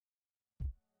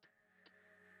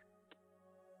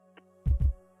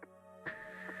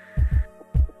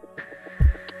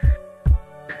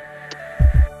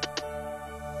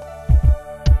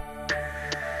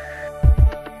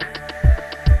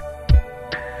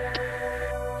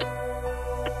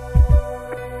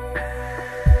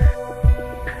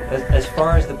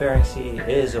far as the Bering Sea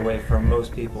is away from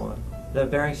most people, the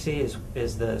Bering Sea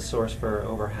is the source for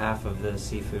over half of the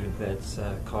seafood that's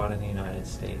caught in the United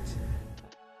States.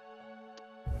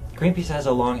 Greenpeace has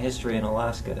a long history in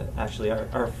Alaska. Actually,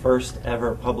 our first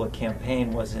ever public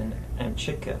campaign was in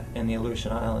Amchitka in the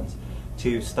Aleutian Islands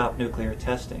to stop nuclear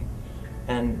testing.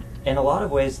 And in a lot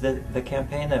of ways, the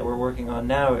campaign that we're working on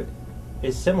now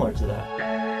is similar to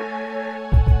that.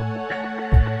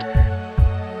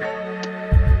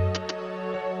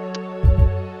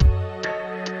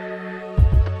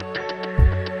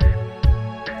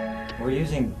 We're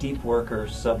using deep worker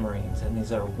submarines, and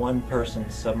these are one-person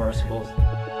submersibles.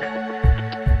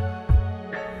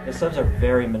 The subs are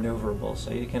very maneuverable,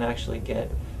 so you can actually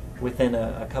get within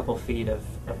a couple feet of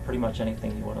pretty much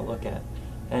anything you want to look at.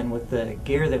 And with the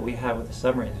gear that we have with the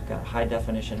submarines, we've got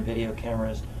high-definition video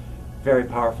cameras, very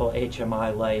powerful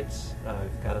HMI lights,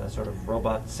 we've got a sort of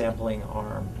robot sampling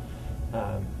arm.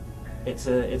 It's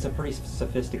a pretty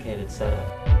sophisticated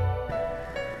setup.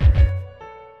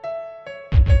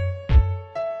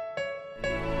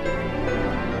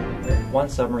 One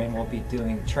submarine will be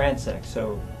doing transects,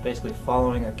 so basically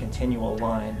following a continual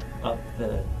line up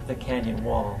the canyon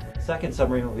wall. The second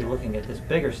submarine will be looking at this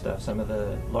bigger stuff, some of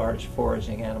the large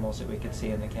foraging animals that we could see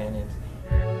in the canyons.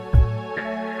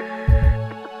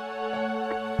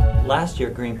 Last year,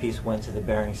 Greenpeace went to the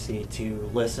Bering Sea to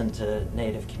listen to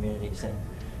native communities and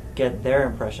get their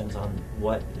impressions on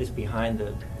what is behind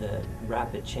the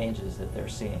rapid changes that they're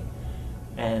seeing.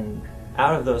 And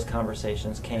out of those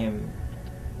conversations came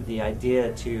the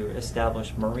idea to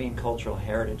establish marine cultural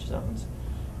heritage zones.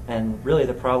 And really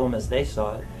the problem as they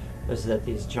saw it was that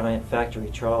these giant factory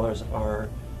trawlers are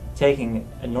taking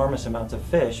enormous amounts of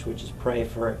fish, which is prey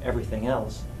for everything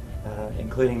else,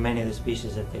 including many of the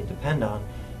species that they depend on.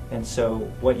 And so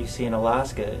what you see in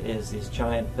Alaska is these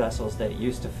giant vessels that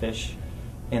used to fish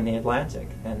in the Atlantic,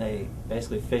 and they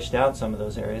basically fished out some of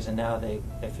those areas, and now they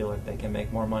feel like they can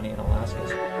make more money in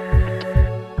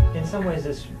Alaska. In some ways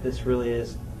this really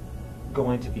is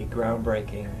going to be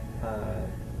groundbreaking.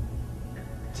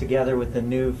 Together with the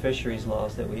new fisheries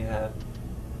laws that we have,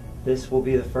 this will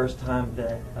be the first time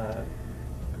that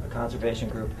a conservation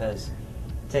group has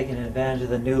taken advantage of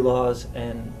the new laws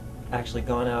and actually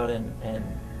gone out and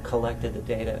collected the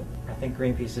data. I think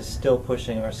Greenpeace is still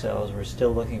pushing ourselves. We're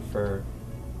still looking for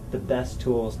the best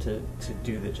tools to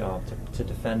do the job, to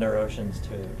defend our oceans,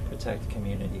 to protect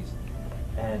communities.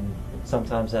 And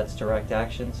sometimes that's direct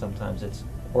action, sometimes it's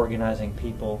organizing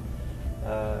people,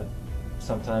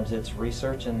 sometimes it's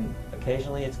research, and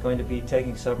occasionally it's going to be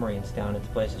taking submarines down into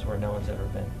places where no one's ever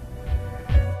been.